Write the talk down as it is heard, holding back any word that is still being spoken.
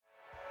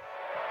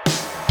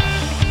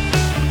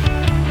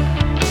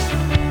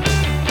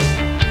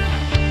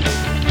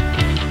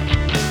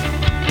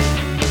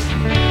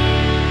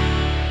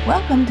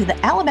welcome to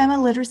the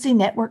Alabama Literacy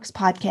Network's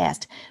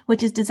podcast,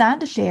 which is designed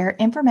to share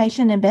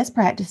information and best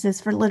practices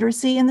for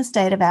literacy in the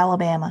state of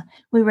Alabama.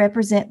 We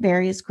represent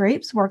various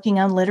groups working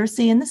on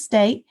literacy in the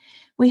state.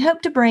 We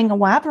hope to bring a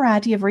wide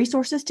variety of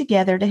resources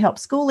together to help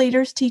school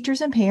leaders, teachers,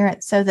 and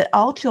parents so that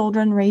all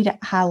children read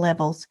at high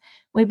levels.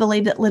 We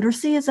believe that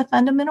literacy is a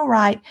fundamental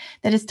right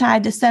that is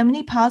tied to so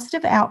many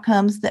positive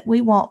outcomes that we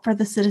want for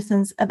the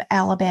citizens of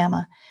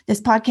Alabama. This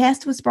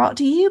podcast was brought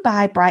to you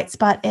by Bright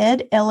Spot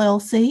Ed,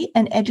 LLC,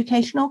 an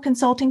educational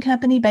consulting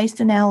company based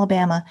in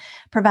Alabama,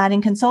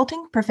 providing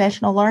consulting,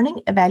 professional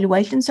learning,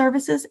 evaluation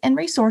services, and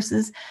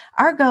resources.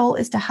 Our goal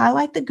is to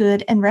highlight the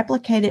good and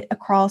replicate it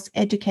across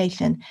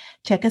education.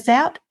 Check us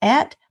out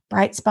at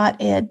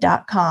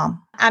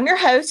brightspoted.com. I'm your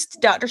host,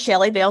 Dr.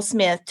 Shelley Bell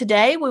Smith.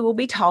 Today, we will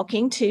be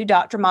talking to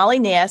Dr. Molly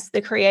Ness,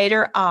 the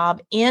creator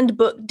of End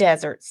Book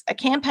Deserts, a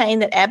campaign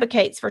that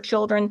advocates for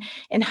children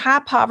in high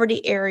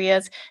poverty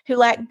areas who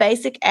lack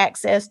basic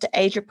access to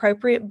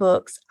age-appropriate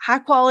books,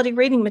 high-quality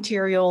reading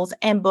materials,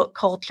 and book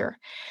culture.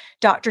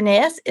 Dr.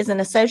 Ness is an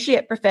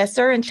associate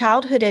professor in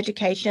childhood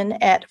education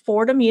at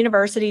Fordham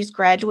University's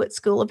Graduate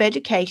School of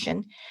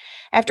Education.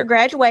 After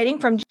graduating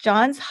from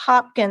Johns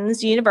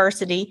Hopkins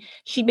University,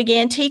 she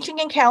began teaching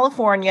in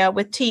California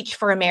with Teach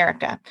for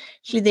America.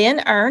 She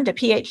then earned a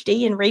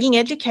PhD in reading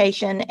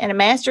education and a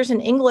master's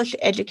in English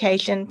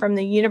education from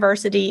the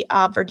University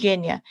of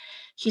Virginia.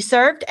 She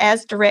served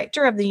as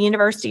director of the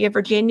University of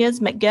Virginia's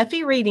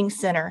McGuffey Reading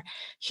Center.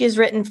 She has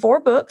written 4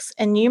 books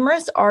and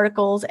numerous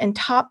articles in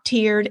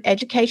top-tiered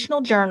educational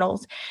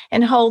journals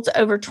and holds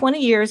over 20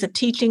 years of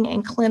teaching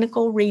and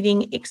clinical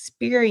reading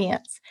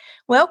experience.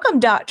 Welcome,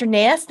 Dr.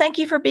 Ness. Thank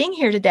you for being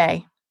here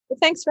today. Well,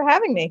 thanks for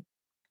having me.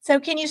 So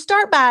can you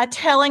start by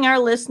telling our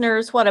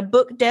listeners what a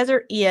book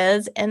desert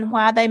is and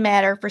why they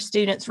matter for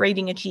students'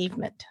 reading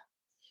achievement?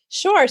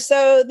 Sure.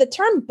 So the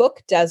term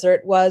book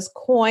desert was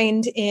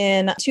coined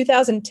in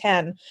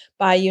 2010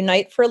 by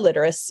Unite for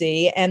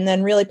Literacy and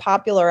then really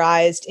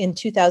popularized in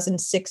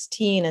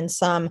 2016 in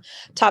some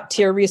top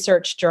tier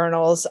research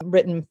journals,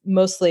 written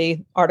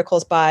mostly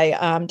articles by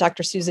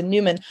Dr. Susan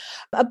Newman.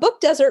 A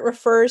book desert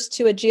refers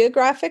to a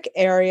geographic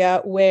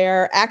area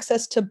where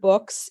access to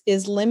books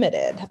is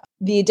limited.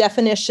 The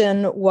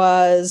definition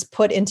was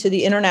put into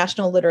the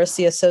International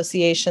Literacy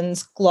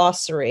Association's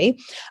glossary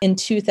in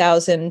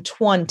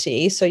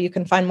 2020, so you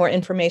can find more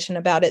information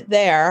about it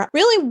there.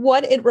 Really,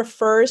 what it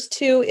refers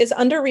to is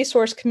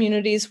under-resourced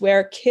communities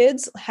where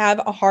kids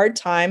have a hard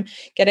time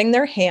getting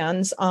their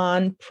hands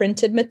on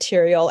printed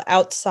material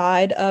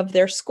outside of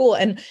their school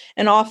and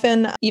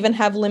often even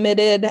have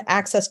limited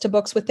access to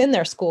books within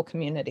their school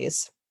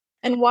communities.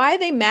 And why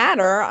they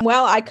matter,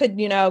 well, I could,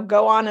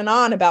 go on and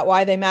on about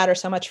why they matter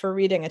so much for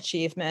reading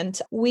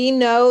achievement. We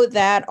know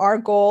that our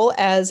goal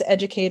as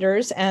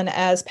educators and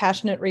as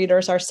passionate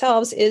readers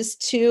ourselves is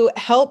to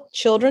help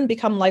children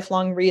become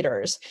lifelong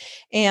readers.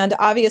 And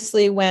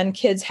obviously, when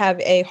kids have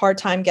a hard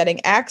time getting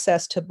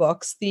access to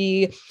books,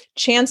 the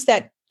chance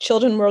that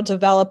children will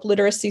develop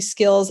literacy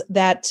skills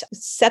that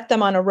set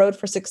them on a road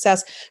for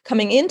success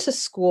coming into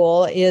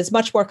school is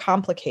much more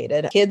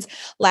complicated. Kids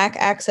lack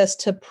access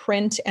to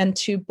print and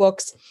to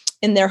books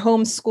in their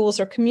home schools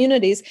or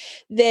communities.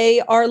 They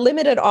are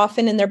limited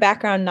often in their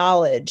background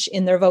knowledge,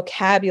 in their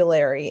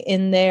vocabulary,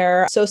 in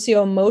their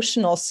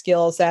socio-emotional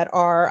skills that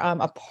are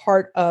a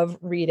part of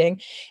reading.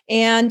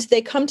 And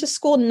they come to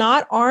school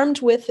not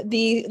armed with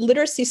the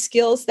literacy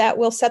skills that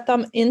will set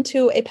them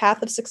into a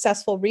path of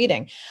successful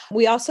reading.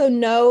 We also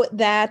know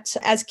that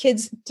as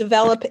kids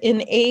develop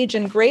in age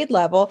and grade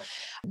level,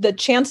 the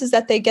chances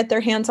that they get their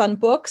hands on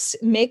books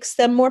makes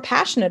them more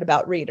passionate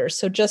about readers.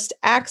 So just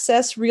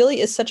access really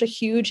is such a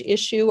huge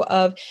issue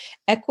of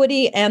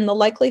equity and the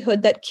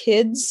likelihood that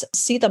kids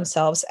see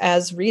themselves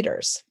as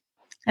readers.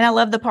 And I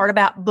love the part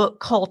about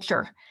book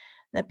culture.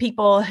 The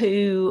people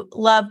who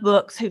love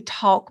books, who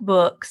talk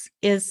books,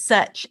 is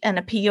such an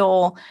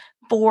appeal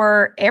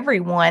for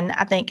everyone,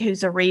 I think,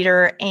 who's a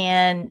reader,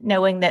 and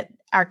knowing that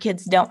our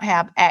kids don't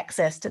have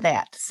access to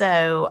that.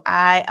 So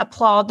I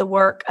applaud the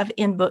work of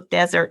End Book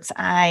Deserts.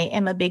 I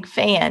am a big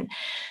fan.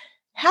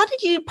 How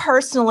did you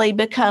personally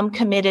become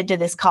committed to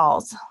this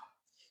cause?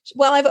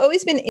 Well, I've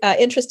always been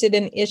interested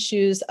in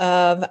issues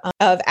of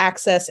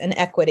access and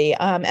equity.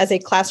 As a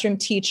classroom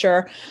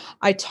teacher,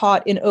 I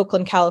taught in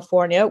Oakland,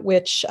 California,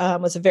 which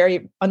was a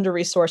very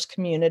under-resourced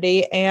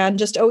community, and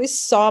just always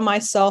saw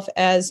myself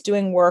as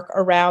doing work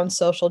around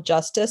social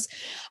justice.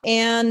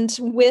 And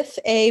with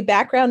a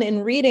background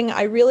in reading,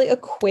 I really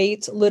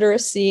equate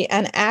literacy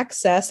and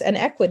access and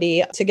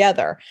equity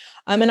together.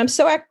 And I'm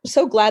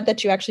so glad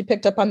that you actually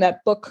picked up on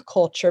that book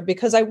culture,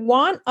 because I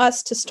want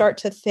us to start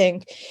to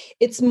think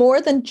it's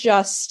more than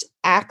just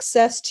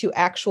access to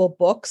actual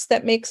books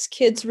that makes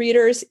kids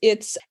readers.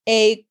 It's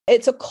a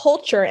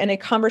culture and a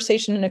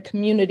conversation in a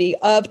community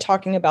of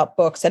talking about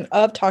books and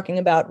of talking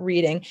about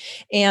reading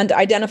and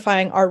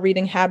identifying our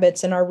reading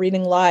habits and our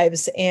reading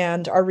lives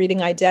and our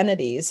reading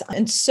identities.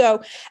 And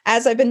so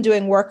as I've been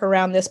doing work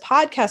around this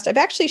podcast, I've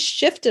actually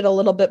shifted a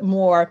little bit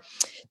more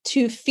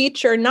to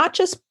feature not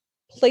just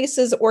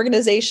places,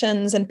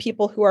 organizations, and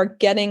people who are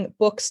getting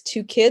books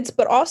to kids,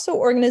 but also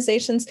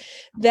organizations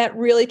that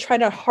really try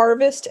to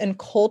harvest and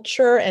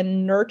culture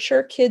and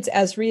nurture kids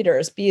as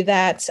readers, be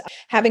that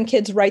having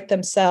kids write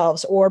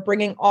themselves or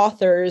bringing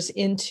authors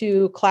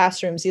into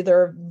classrooms,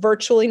 either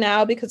virtually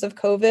now because of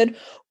COVID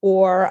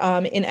or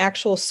in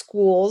actual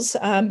schools,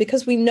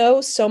 because we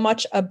know so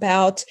much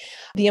about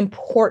the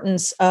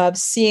importance of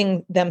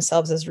seeing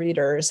themselves as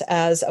readers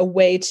as a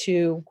way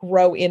to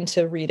grow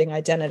into reading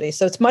identity.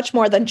 So it's much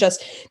more than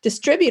just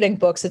distributing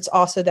books, it's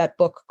also that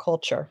book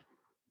culture.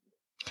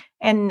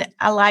 And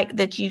I like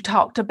that you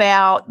talked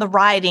about the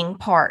writing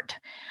part,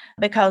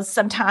 because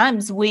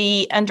sometimes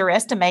we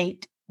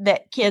underestimate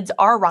that kids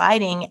are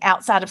writing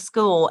outside of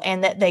school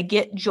and that they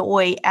get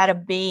joy out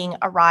of being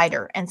a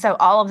writer. And so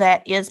all of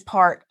that is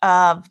part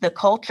of the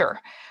culture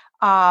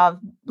of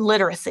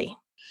literacy.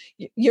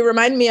 You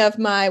remind me of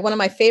one of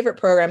my favorite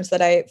programs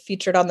that I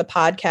featured on the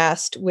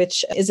podcast,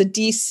 which is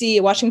a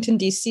Washington,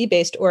 D.C.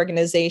 based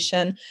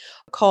organization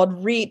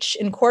called Reach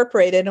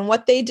Incorporated. And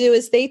what they do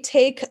is they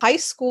take high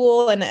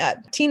school and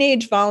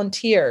teenage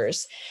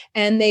volunteers,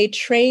 and they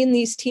train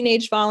these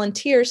teenage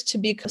volunteers to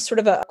be sort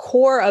of a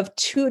core of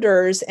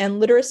tutors and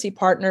literacy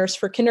partners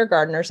for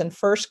kindergartners and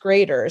first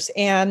graders.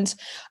 And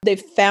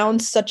they've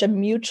found such a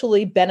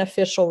mutually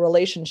beneficial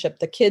relationship.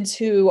 The kids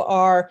who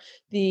are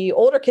the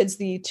older kids,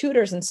 the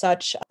tutors and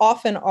such,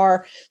 often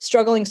are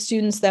struggling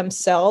students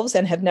themselves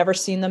and have never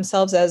seen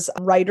themselves as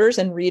writers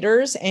and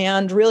readers,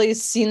 and really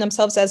seen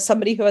themselves as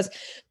somebody who has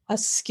a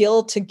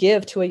skill to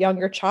give to a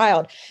younger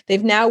child.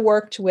 They've now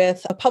worked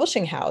with a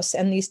publishing house,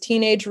 and these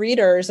teenage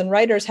readers and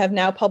writers have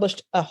now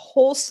published a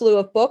whole slew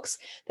of books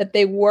that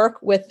they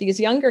work with these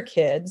younger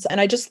kids.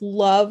 And I just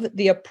love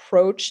the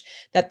approach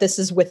that this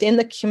is within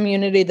the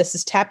community. This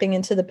is tapping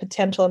into the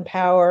potential and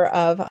power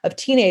of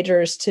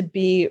teenagers to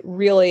be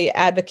really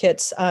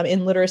advocates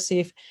in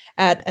literacy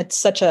at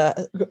such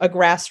a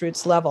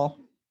grassroots level.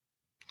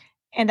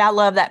 And I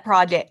love that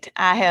project.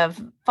 I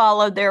have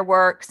followed their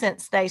work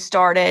since they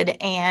started,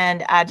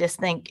 and I just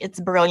think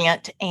it's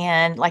brilliant.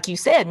 And like you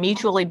said,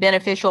 mutually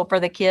beneficial for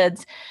the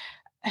kids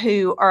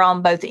who are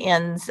on both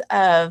ends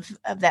of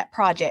that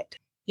project.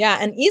 Yeah,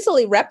 and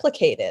easily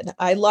replicated.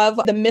 I love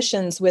the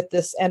missions with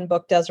this End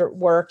Book Desert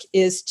work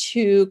is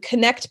to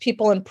connect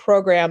people in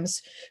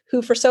programs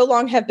who for so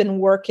long have been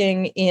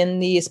working in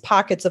these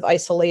pockets of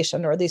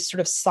isolation or these sort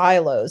of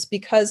silos,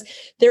 because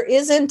there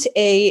isn't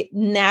a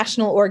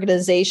national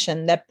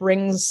organization that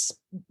brings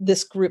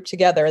this group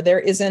together. There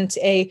isn't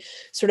a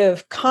sort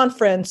of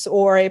conference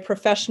or a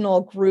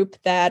professional group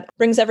that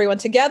brings everyone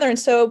together. And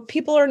so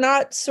people are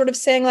not sort of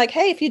saying like,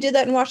 hey, if you did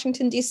that in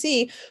Washington,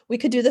 D.C., we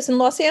could do this in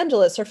Los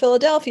Angeles or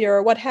Philadelphia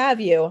or what have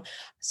you.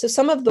 So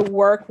some of the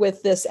work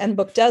with this End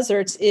Book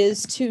Deserts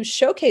is to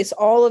showcase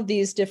all of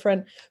these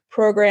different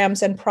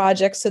programs and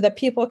projects so that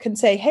people can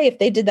say, hey, if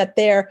they did that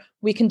there,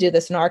 we can do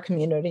this in our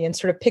community, and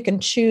sort of pick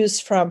and choose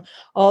from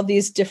all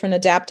these different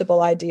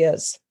adaptable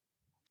ideas.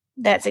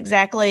 That's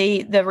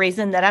exactly the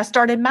reason that I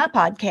started my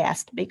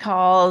podcast,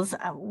 because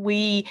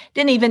we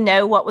didn't even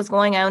know what was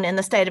going on in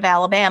the state of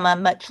Alabama,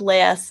 much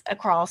less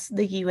across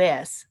the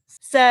U.S.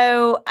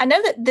 So I know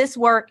that this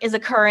work is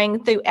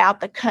occurring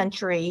throughout the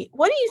country.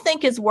 What do you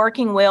think is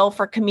working well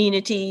for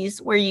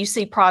communities where you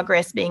see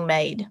progress being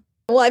made?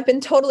 Well, I've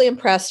been totally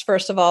impressed,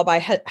 first of all, by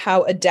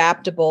how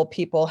adaptable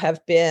people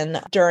have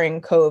been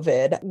during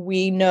COVID.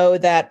 We know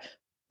that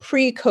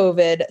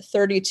pre-COVID,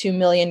 32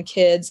 million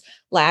kids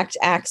lacked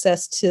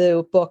access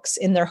to books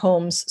in their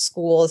homes,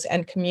 schools,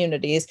 and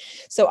communities.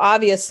 So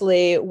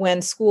obviously,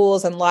 when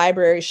schools and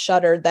libraries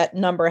shuttered, that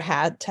number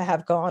had to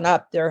have gone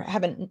up. There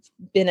haven't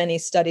been any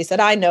studies that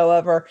I know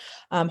of or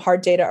hard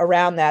data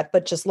around that,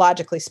 but just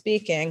logically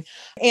speaking.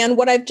 And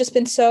what I've just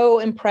been so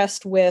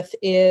impressed with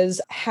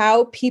is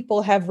how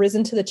people have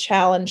risen to the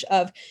challenge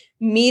of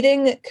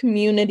meeting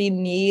community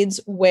needs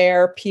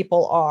where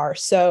people are.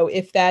 So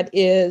if that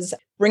is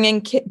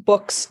bringing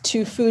books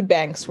to food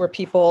banks where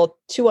people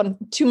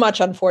too much,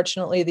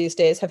 unfortunately, these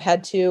days have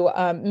had to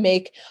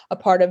make a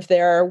part of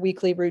their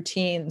weekly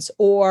routines,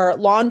 or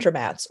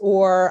laundromats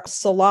or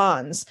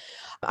salons.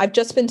 I've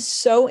just been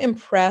so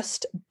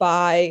impressed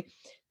by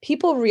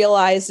people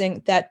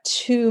realizing that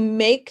to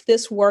make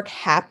this work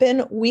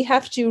happen, we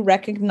have to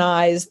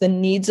recognize the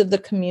needs of the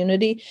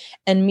community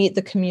and meet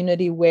the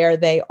community where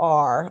they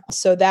are.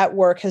 So that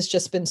work has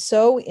just been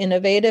so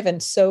innovative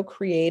and so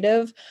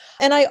creative.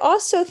 And I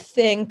also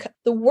think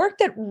the work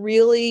that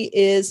really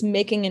is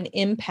making an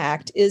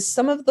impact is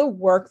some of the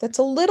work that's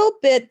a little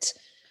bit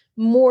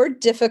more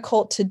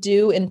difficult to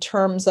do in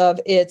terms of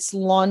its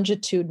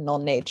longitudinal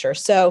nature.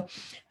 So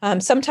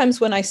sometimes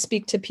when I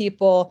speak to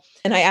people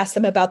and I ask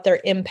them about their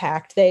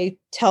impact, they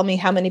tell me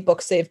how many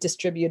books they've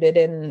distributed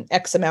in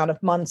X amount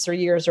of months or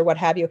years or what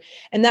have you.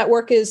 And that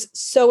work is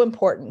so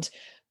important.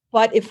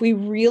 But if we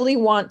really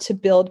want to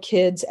build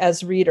kids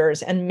as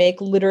readers and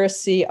make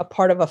literacy a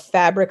part of a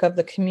fabric of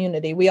the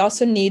community, we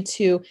also need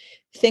to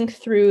think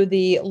through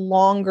the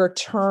longer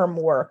term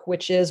work,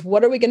 which is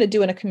what are we going to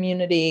do in a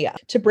community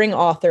to bring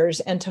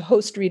authors and to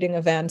host reading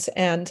events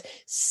and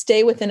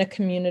stay within a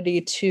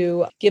community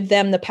to give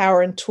them the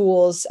power and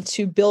tools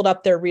to build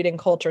up their reading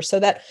culture. So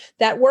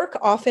that work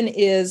often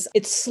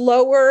it's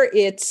slower,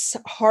 it's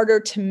harder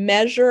to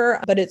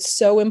measure, but it's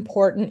so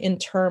important in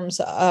terms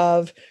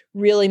of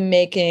really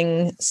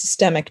making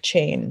systemic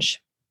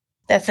change.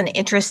 That's an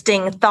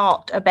interesting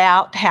thought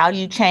about how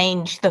you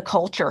change the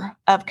culture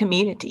of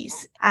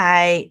communities.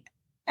 I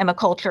am a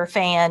culture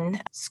fan,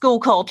 school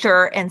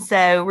culture, and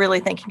so really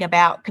thinking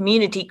about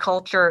community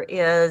culture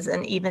is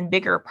an even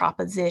bigger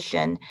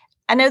proposition.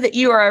 I know that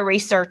you are a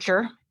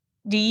researcher.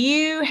 Do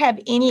you have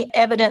any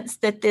evidence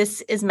that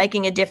this is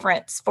making a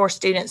difference for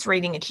students'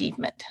 reading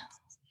achievement?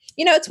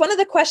 It's one of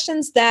the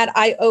questions that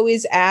I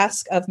always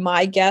ask of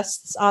my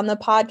guests on the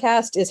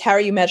podcast is, how are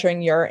you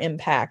measuring your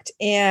impact?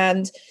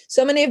 And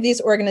so many of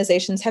these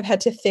organizations have had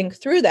to think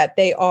through that.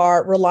 They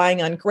are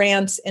relying on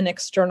grants and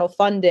external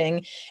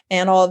funding,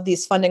 and all of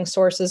these funding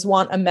sources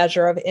want a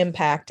measure of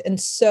impact. And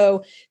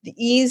so the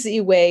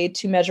easy way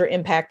to measure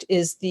impact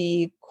is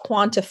the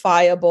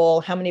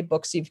quantifiable, how many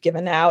books you've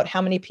given out,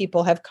 how many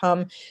people have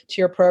come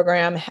to your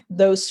program,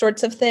 those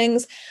sorts of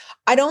things.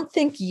 I don't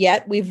think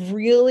yet we've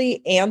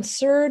really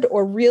answered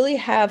or really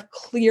have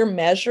clear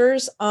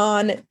measures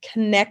on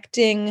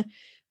connecting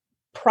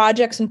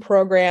projects and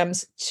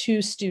programs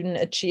to student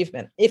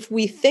achievement. If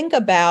we think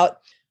about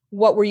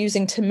what we're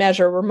using to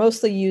measure, we're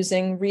mostly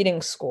using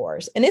reading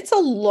scores. And it's a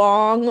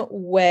long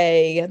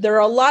way. There are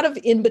a lot of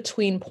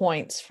in-between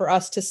points for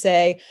us to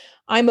say,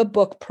 I'm a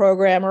book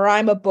program or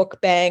I'm a book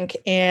bank,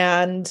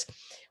 and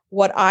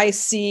what I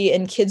see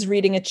in kids'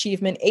 reading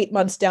achievement 8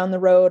 months down the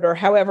road or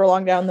however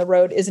long down the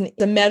road isn't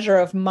the measure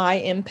of my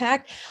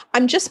impact.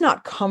 I'm just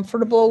not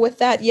comfortable with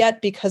that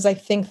yet because I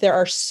think there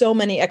are so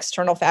many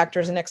external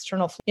factors and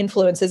external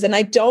influences. And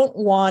I don't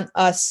want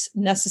us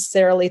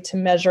necessarily to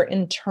measure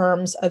in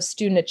terms of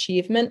student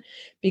achievement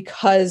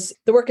because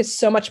the work is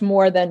so much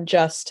more than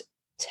just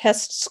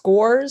test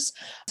scores.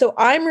 So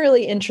I'm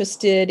really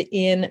interested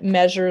in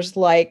measures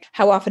like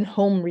how often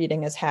home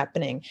reading is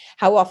happening,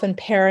 how often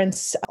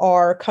parents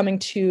are coming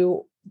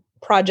to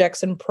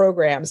projects and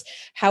programs,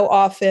 how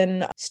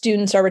often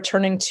students are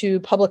returning to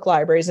public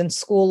libraries and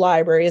school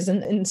libraries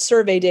and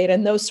survey data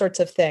and those sorts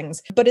of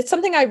things. But it's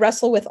something I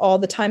wrestle with all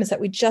the time, is that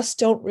we just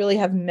don't really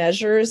have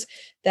measures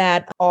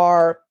that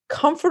are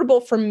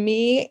comfortable for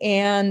me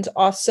and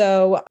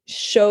also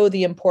show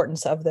the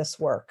importance of this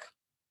work.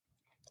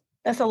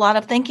 That's a lot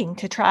of thinking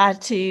to try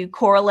to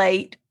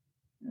correlate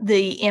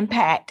the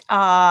impact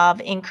of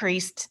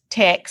increased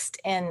text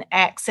and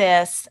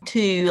access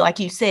to, like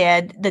you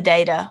said, the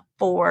data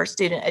for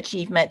student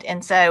achievement.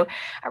 And so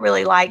I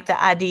really like the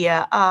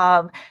idea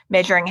of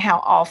measuring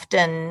how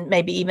often,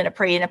 maybe even a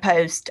pre and a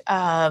post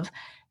of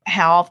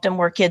how often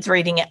were kids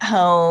reading at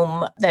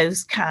home,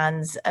 those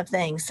kinds of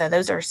things. So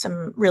those are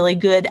some really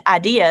good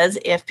ideas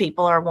if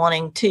people are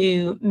wanting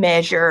to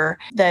measure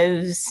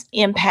those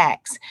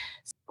impacts.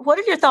 What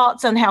are your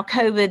thoughts on how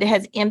COVID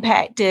has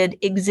impacted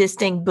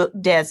existing book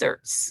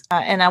deserts?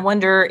 And I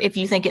wonder if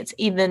you think it's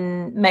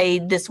even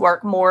made this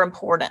work more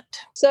important.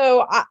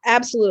 So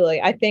absolutely.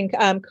 I think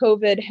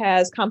COVID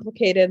has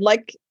complicated,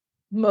 like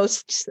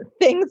most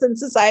things in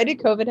society,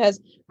 COVID has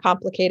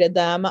complicated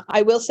them.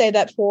 I will say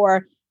that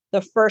for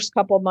the first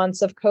couple of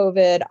months of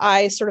COVID,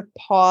 I sort of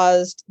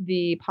paused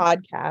the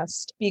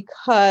podcast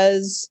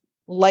because,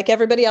 like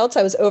everybody else,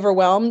 I was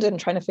overwhelmed and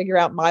trying to figure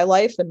out my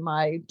life and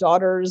my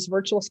daughter's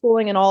virtual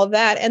schooling and all of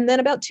that. And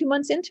then about 2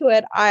 months into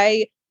it,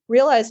 I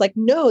realized, like,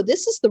 no,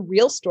 this is the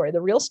real story.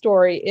 The real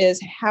story is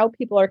how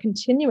people are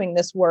continuing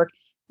this work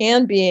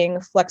and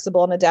being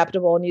flexible and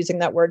adaptable, and using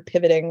that word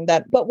pivoting.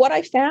 But what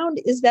I found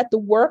is that the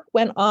work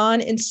went on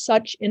in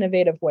such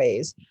innovative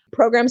ways.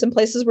 Programs and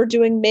places were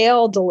doing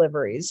mail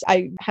deliveries.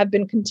 I have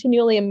been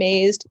continually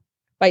amazed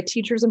by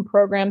teachers and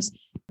programs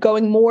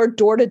going more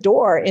door to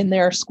door in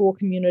their school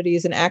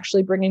communities and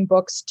actually bringing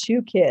books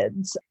to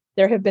kids.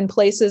 There have been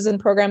places and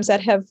programs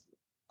that have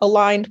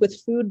aligned with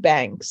food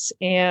banks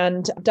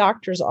and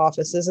doctors'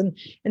 offices.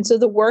 And so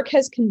the work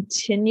has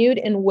continued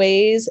in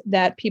ways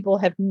that people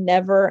have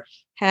never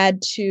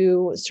had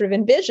to sort of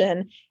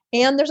envision.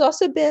 And there's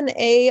also been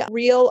a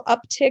real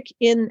uptick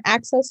in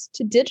access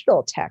to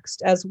digital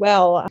text as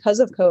well because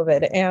of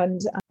COVID.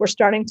 And we're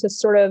starting to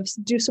sort of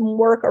do some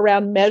work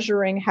around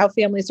measuring how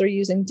families are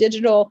using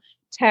digital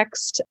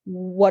text.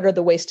 What are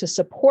the ways to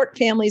support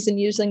families in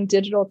using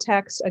digital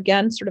text?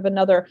 Again, sort of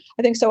another,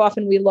 I think so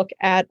often we look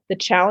at the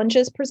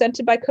challenges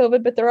presented by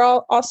COVID, but there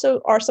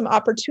also are some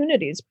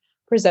opportunities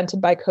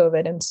presented by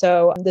COVID. And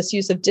so this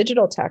use of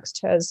digital text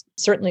has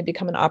certainly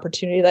become an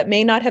opportunity that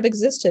may not have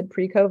existed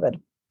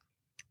pre-COVID.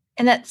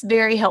 And that's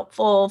very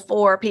helpful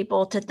for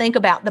people to think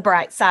about the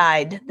bright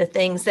side, the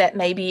things that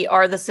maybe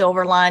are the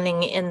silver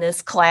lining in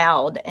this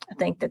cloud. I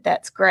think that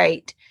that's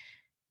great.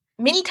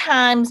 Many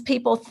times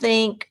people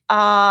think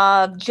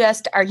of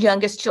just our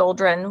youngest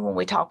children when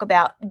we talk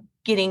about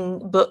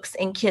getting books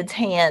in kids'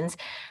 hands,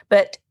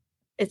 but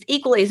it's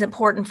equally as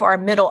important for our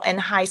middle and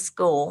high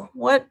school.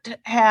 What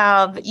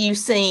have you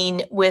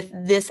seen with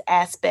this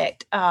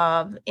aspect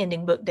of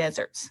ending book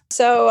deserts?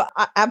 So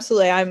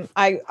absolutely,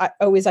 I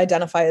always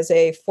identify as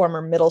a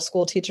former middle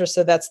school teacher,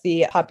 so that's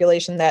the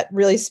population that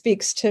really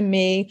speaks to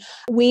me.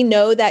 We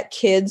know that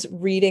kids'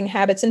 reading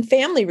habits and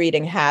family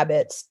reading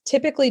habits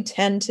typically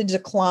tend to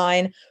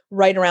decline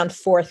right around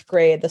fourth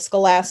grade. The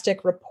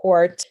Scholastic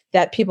report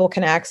that people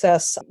can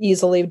access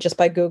easily just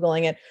by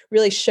Googling it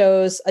really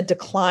shows a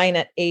decline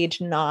at age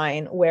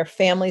 9, where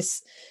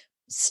families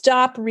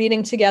stop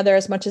reading together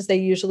as much as they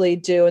usually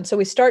do. And so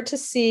we start to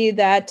see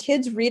that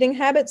kids' reading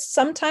habits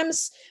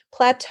sometimes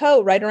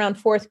plateau right around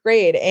fourth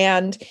grade.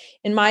 And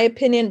in my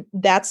opinion,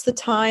 that's the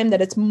time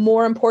that it's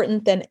more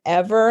important than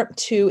ever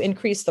to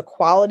increase the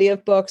quality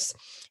of books,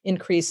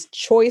 increase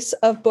choice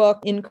of book,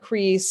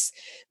 increase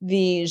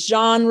the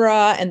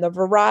genre and the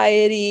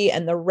variety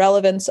and the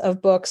relevance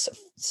of books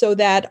so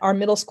that our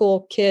middle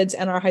school kids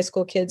and our high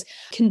school kids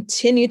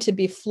continue to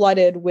be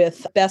flooded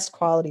with best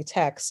quality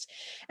text.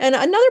 And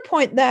another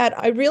point that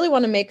I really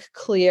want to make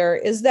clear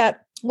is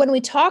that when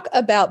we talk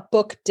about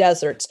book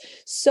deserts,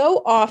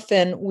 so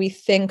often we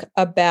think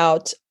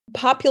about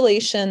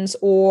populations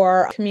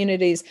or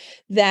communities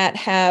that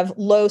have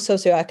low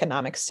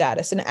socioeconomic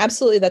status. And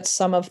absolutely, that's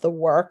some of the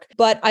work.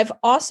 But I've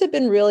also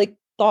been really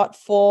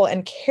thoughtful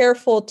and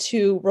careful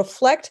to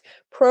reflect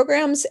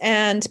programs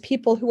and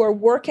people who are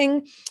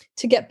working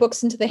to get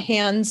books into the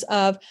hands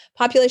of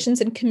populations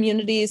and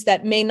communities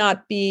that may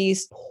not be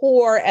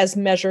poor as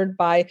measured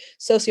by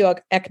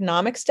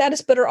socioeconomic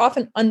status, but are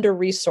often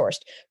under-resourced.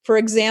 For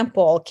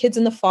example, kids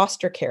in the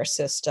foster care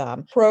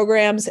system,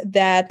 programs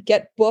that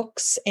get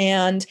books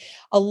and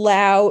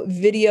allow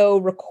video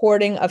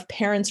recording of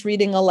parents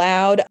reading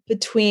aloud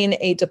between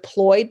a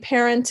deployed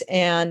parent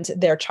and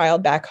their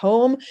child back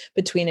home,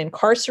 between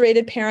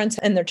incarcerated parents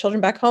and their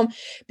children back home,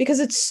 because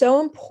it's so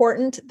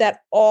important that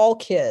all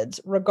kids,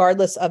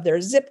 regardless of their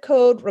zip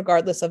code,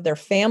 regardless of their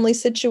family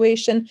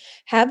situation,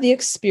 have the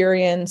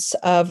experience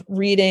of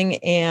reading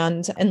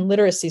and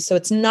literacy. So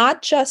it's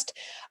not just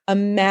a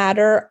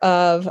matter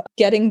of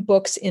getting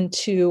books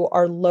into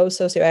our low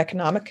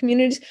socioeconomic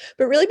communities,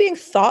 but really being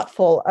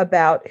thoughtful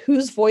about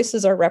whose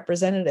voices are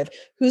representative,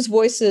 whose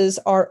voices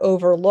are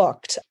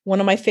overlooked. One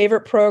of my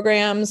favorite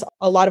programs,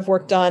 a lot of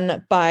work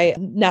done by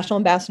National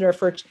Ambassador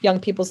for Young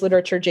People's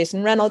Literature,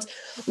 Jason Reynolds,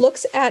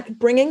 looks at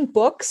bringing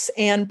books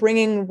and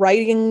bringing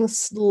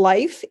writing's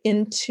life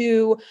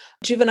into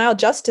juvenile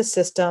justice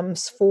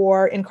systems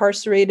for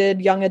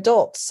incarcerated young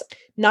adults.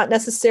 Not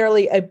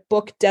necessarily a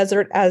book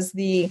desert as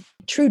the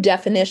true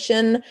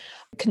definition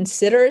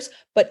considers,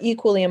 but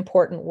equally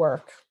important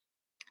work.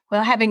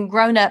 Well, having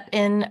grown up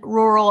in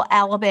rural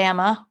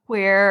Alabama,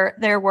 where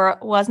there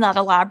was not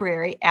a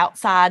library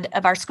outside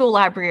of our school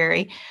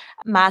library,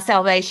 my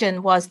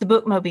salvation was the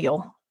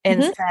bookmobile.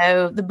 And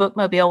so the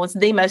bookmobile was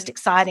the most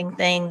exciting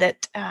thing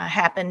that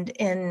happened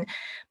in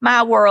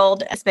my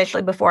world,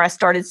 especially before I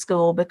started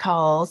school,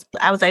 because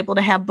I was able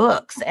to have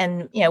books.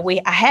 And,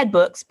 I had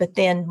books, but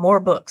then more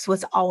books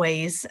was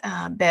always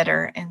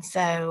better. And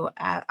so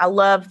I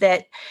love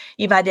that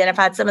you've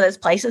identified some of those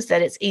places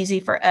that it's easy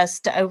for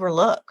us to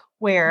overlook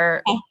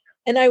where.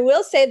 And I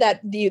will say that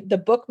the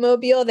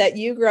bookmobile that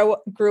you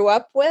grew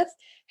up with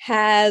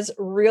has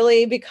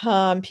really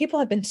become, people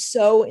have been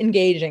so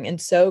engaging and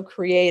so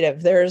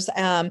creative. There's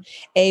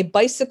a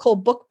bicycle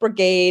book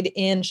brigade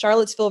in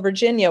Charlottesville,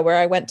 Virginia, where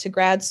I went to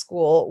grad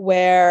school,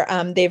 where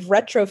they've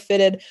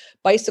retrofitted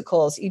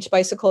bicycles, each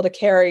bicycle to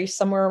carry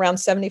somewhere around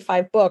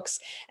 75 books.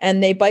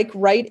 And they bike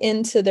right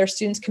into their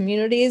students'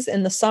 communities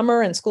in the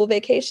summer and school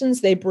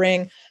vacations. They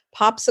bring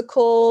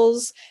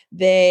popsicles.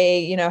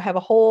 They, have a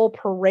whole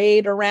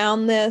parade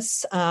around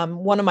this.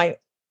 One of my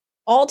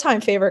all-time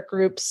favorite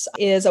groups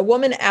is a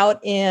woman out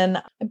in,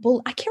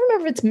 I can't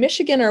remember if it's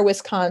Michigan or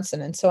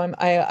Wisconsin. And so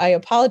I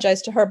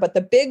apologize to her, but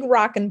the Big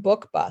Rockin'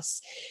 Book Bus.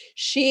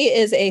 She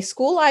is a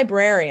school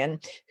librarian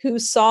who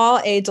saw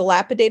a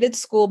dilapidated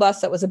school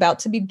bus that was about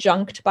to be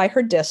junked by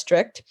her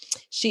district.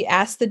 She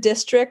asked the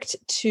district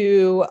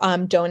to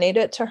donate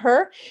it to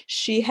her.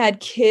 She had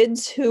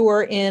kids who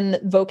were in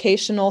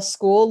vocational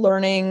school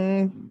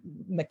learning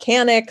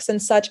mechanics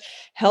and such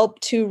help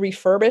to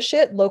refurbish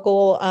it.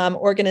 Local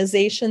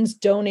organizations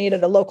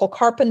donated, a local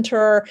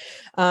carpenter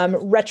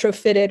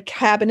retrofitted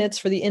cabinets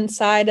for the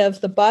inside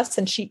of the bus.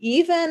 And she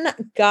even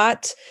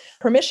got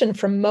permission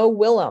from Mo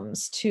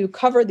Willems to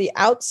cover the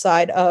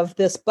outside of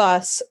this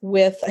bus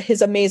with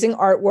his amazing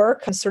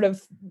artwork, sort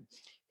of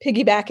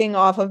piggybacking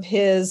off of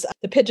his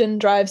The Pigeon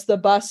Drives the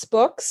Bus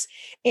books.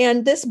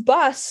 And this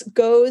bus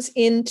goes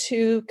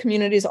into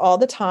communities all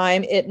the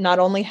time. It not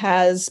only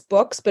has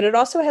books, but it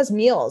also has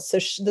meals. So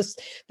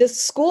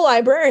this school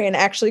librarian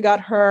actually got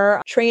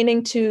her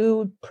training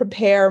to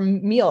prepare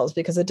meals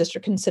because the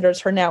district considers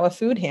her now a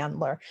food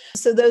handler.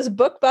 So those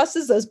book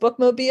buses, those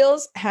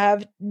bookmobiles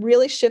have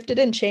really shifted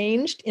and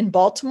changed in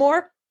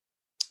Baltimore.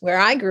 where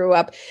I grew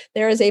up,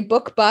 there is a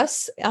book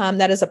bus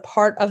that is a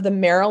part of the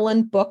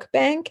Maryland Book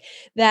Bank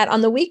that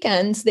on the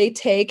weekends, they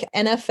take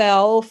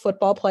NFL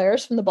football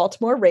players from the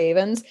Baltimore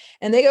Ravens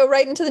and they go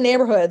right into the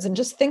neighborhoods and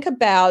just think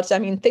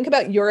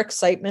about your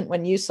excitement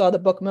when you saw the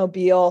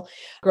bookmobile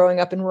growing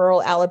up in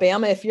rural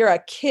Alabama. If you're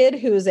a kid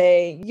who's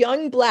a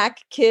young Black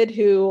kid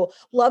who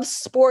loves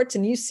sports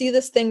and you see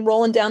this thing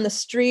rolling down the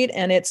street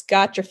and it's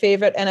got your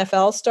favorite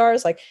NFL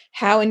stars, like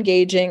how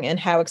engaging and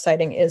how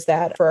exciting is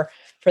that for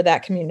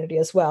that community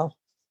as well?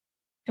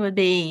 It would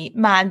be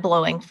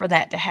mind-blowing for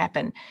that to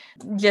happen.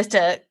 Just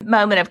a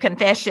moment of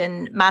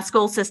confession, my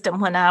school system,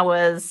 when I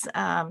was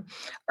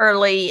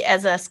early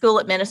as a school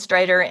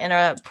administrator in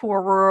a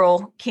poor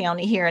rural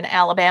county here in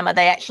Alabama,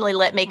 they actually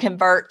let me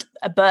convert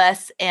a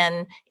bus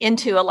and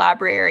into a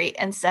library.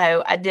 And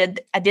so I did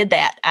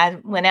that. I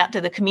went out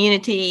to the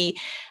community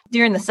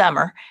during the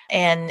summer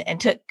and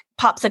took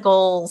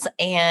popsicles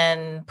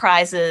and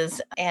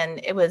prizes, and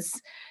it was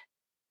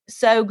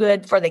so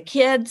good for the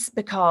kids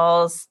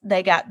because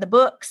they got the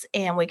books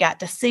and we got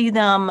to see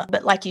them.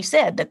 But like you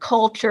said, the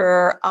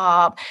culture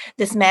of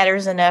this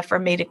matters enough for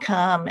me to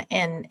come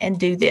and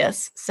do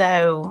this.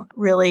 So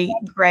really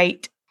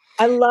great.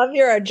 I love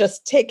you're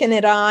just taking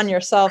it on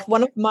yourself.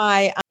 One of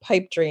my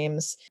pipe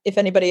dreams, if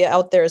anybody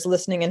out there is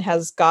listening and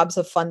has gobs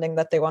of funding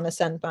that they want to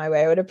send my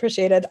way, I would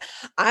appreciate it.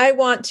 I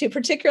want to,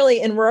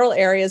 particularly in rural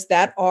areas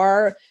that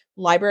are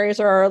libraries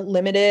are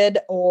limited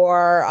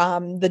or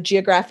the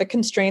geographic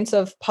constraints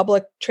of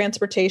public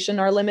transportation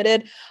are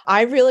limited.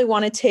 I really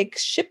want to take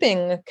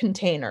shipping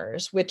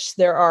containers, which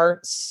there are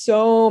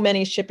so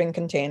many shipping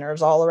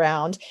containers all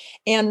around,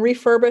 and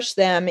refurbish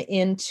them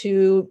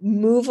into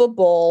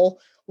movable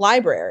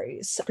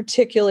libraries,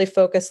 particularly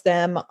focus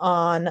them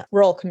on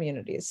rural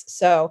communities.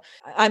 So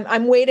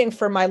I'm waiting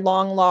for my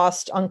long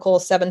lost uncle,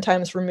 7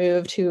 times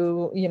removed,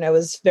 who,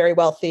 is very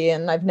wealthy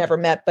and I've never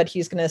met, but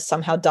he's going to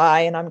somehow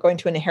die and I'm going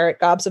to inherit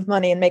gobs of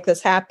money and make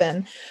this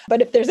happen.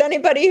 But if there's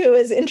anybody who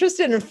is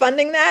interested in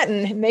funding that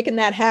and making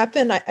that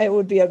happen, it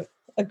would be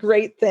a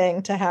great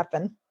thing to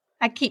happen.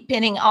 I keep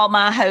pinning all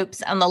my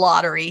hopes on the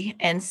lottery.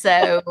 And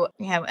so,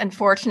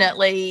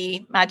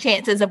 unfortunately, my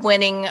chances of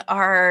winning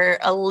are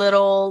a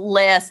little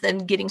less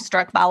than getting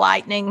struck by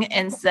lightning.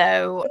 And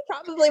so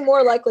probably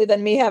more likely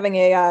than me having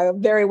a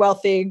very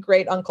wealthy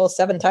great uncle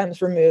 7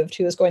 times removed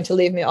who is going to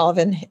leave me all of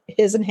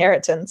his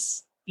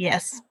inheritance.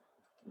 Yes,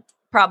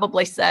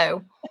 probably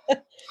so.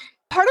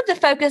 Part of the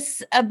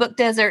focus of Book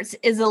Deserts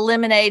is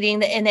eliminating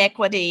the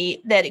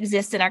inequity that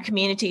exists in our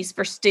communities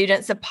for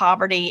students of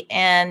poverty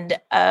and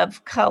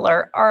of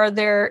color. Are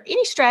there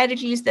any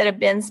strategies that have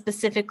been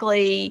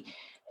specifically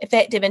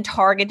effective in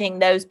targeting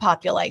those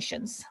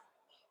populations?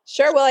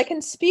 Sure. Well, I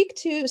can speak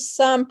to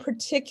some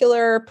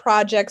particular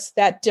projects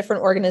that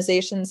different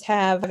organizations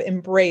have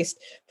embraced.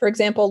 For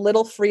example,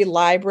 Little Free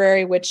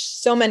Library, which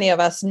so many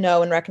of us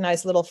know and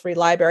recognize Little Free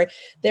Library.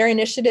 Their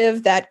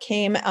initiative that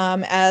came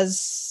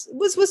as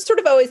was sort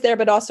of always there,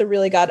 but also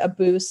really got a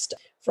boost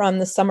from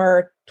the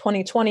summer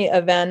 2020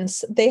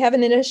 events. They have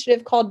an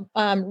initiative called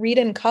Read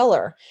in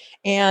Color,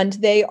 and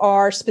they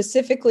are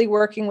specifically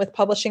working with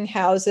publishing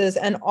houses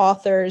and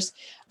authors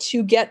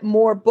to get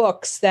more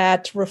books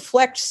that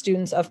reflect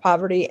students of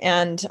poverty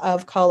and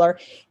of color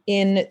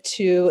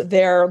into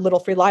their Little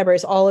Free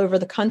Libraries all over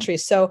the country.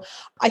 So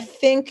I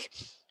think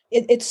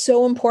it's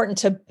so important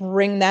to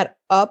bring that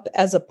up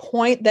as a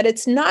point that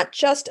it's not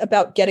just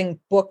about getting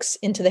books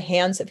into the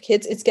hands of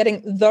kids. It's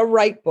getting the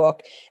right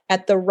book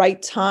at the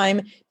right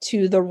time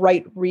to the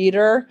right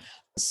reader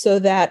so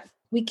that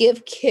we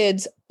give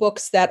kids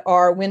books that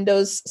are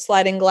windows,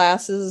 sliding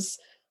glass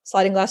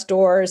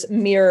doors,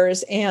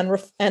 mirrors,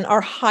 and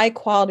are high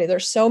quality.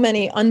 There's so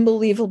many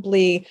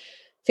unbelievably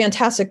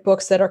fantastic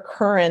books that are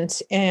current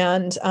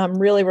and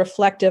really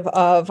reflective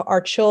of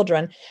our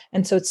children.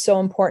 And so it's so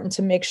important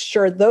to make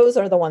sure those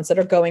are the ones that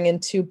are going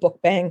into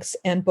book banks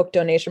and book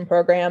donation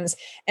programs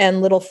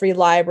and Little Free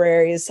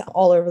Libraries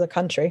all over the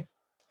country.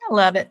 I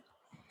love it.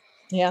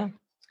 Yeah.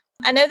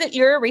 I know that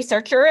you're a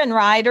researcher and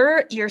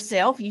writer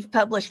yourself. You've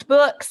published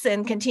books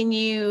and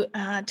continue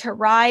to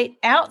write.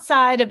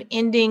 Outside of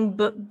ending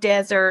book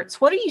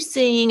deserts, what are you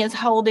seeing as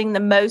holding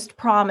the most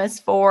promise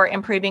for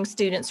improving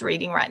students'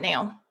 reading right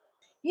now?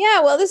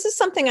 Yeah, well, this is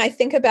something I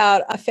think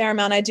about a fair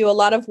amount. I do a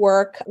lot of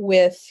work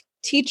with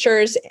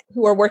teachers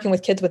who are working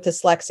with kids with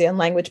dyslexia and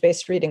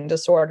language-based reading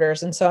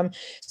disorders. And so I'm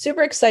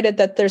super excited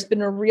that there's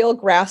been a real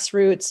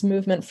grassroots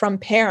movement from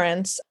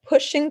parents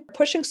pushing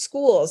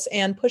schools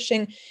and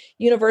pushing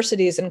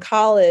universities and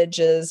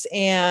colleges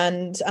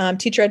and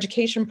teacher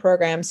education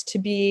programs to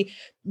be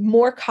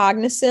more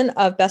cognizant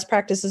of best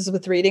practices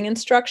with reading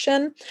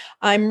instruction.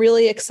 I'm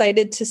really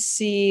excited to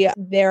see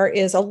there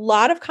is a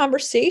lot of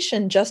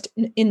conversation just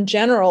in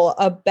general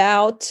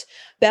about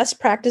best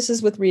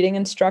practices with reading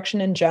instruction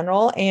in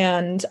general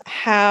and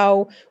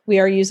how we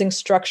are using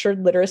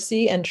structured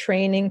literacy and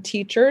training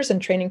teachers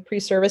and training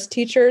pre-service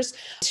teachers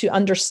to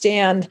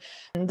understand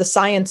the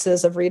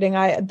sciences of reading.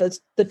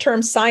 The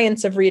term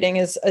science of reading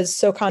is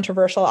so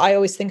controversial. I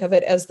always think of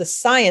it as the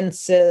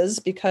sciences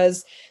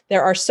because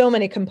there are so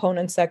many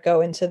components that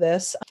go into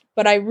this.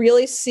 But I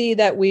really see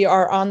that we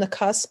are on the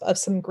cusp of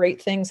some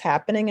great things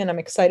happening, and I'm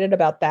excited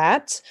about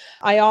that.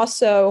 I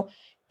also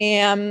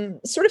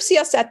sort of see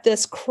us at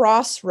this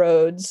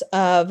crossroads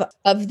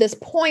of this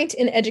point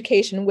in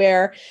education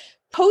where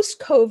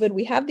post-COVID,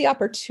 we have the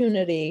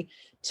opportunity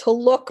to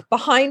look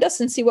behind us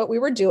and see what we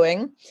were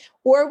doing,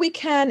 or we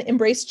can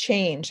embrace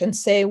change and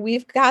say,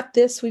 we've got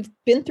this, we've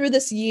been through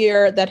this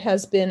year that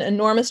has been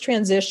enormous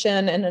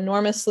transition and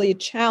enormously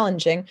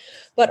challenging,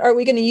 but are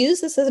we going to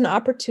use this as an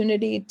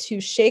opportunity to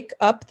shake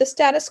up the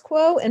status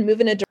quo and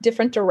move in a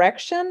different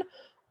direction?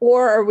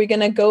 Or are we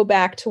going to go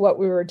back to what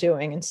we were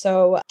doing? And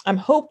so I'm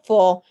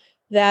hopeful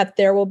that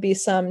there will be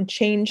some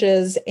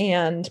changes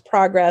and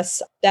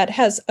progress that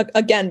has,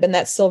 again, been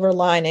that silver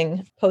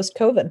lining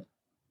post-COVID.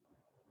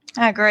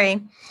 I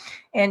agree.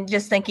 And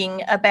just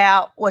thinking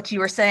about what you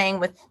were saying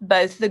with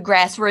both the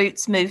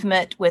grassroots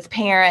movement with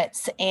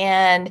parents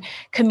and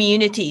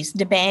communities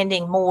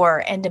demanding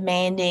more and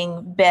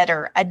demanding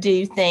better. I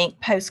do think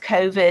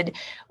post-COVID,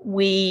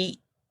 we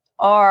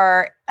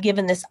are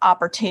given this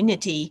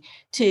opportunity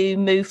to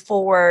move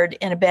forward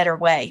in a better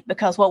way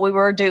because what we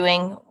were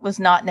doing was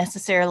not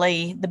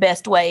necessarily the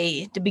best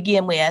way to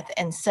begin with.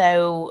 And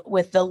so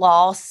with the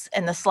loss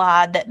and the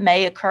slide that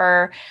may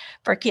occur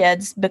for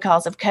kids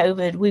because of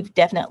COVID, we've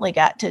definitely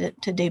got to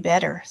do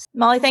better.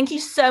 Molly, thank you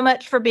so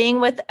much for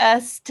being with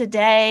us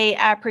today.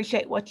 I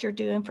appreciate what you're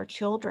doing for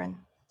children.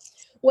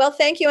 Well,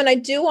 thank you. And I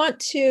do want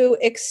to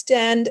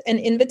extend an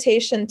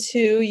invitation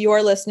to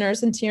your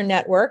listeners and to your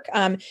network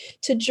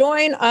to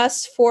join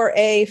us for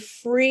a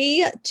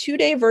free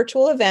 2-day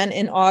virtual event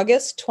in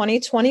August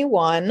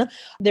 2021.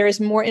 There is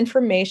more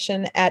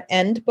information at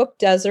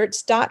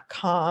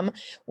endbookdeserts.com.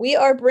 We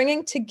are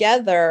bringing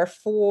together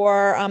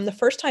for the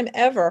first time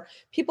ever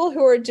people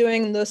who are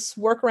doing this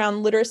work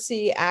around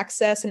literacy,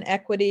 access, and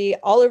equity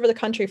all over the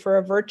country for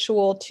a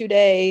virtual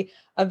 2-day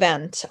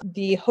event.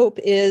 The hope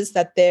is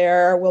that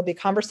there will be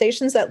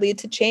conversations that lead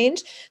to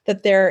change,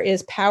 that there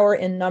is power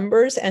in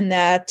numbers, and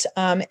that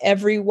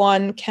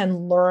everyone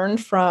can learn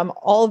from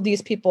all of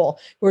these people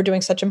who are doing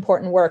such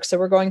important work. So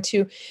we're going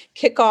to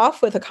kick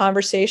off with a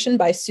conversation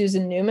by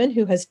Susan Newman,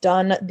 who has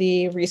done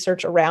the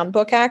research around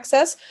book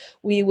access.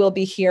 We will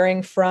be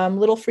hearing from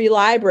Little Free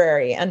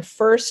Library and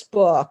First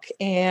Book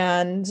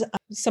and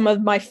some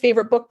of my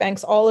favorite book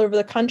banks all over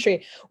the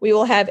country. We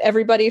will have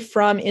everybody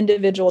from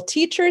individual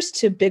teachers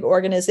to big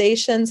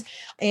organizations,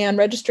 and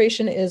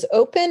registration is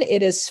open.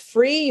 It is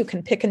free. You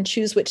can pick and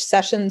choose which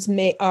sessions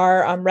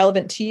are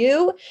relevant to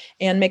you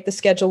and make the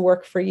schedule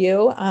work for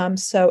you.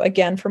 So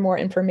again, for more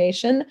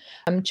information,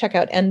 check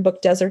out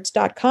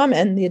endbookdeserts.com,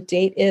 and the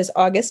date is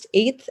August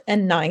 8th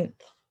and 9th.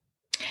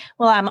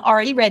 Well, I'm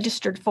already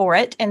registered for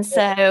it, and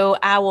so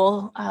I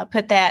will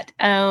put that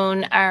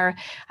on our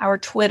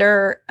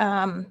Twitter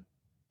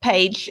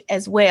page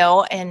as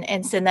well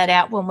and send that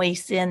out when we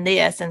send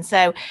this. And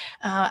so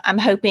I'm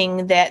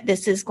hoping that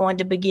this is going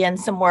to begin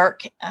some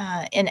work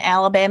in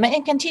Alabama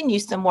and continue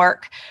some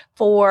work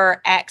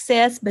for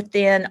access, but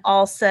then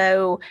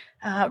also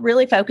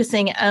really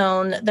focusing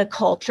on the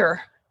culture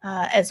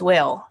as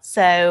well.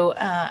 So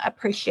I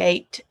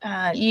appreciate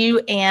you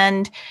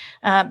and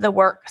the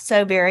work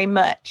so very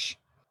much.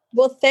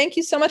 Well, thank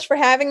you so much for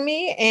having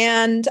me,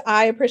 and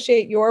I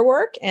appreciate your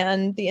work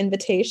and the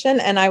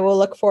invitation, and I will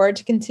look forward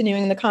to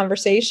continuing the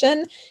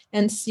conversation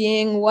and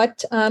seeing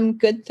what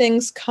good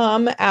things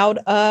come out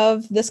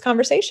of this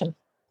conversation.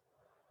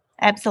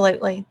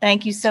 Absolutely.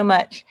 Thank you so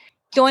much.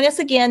 Join us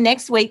again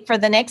next week for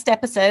the next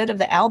episode of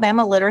the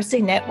Alabama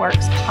Literacy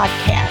Network's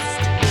podcast.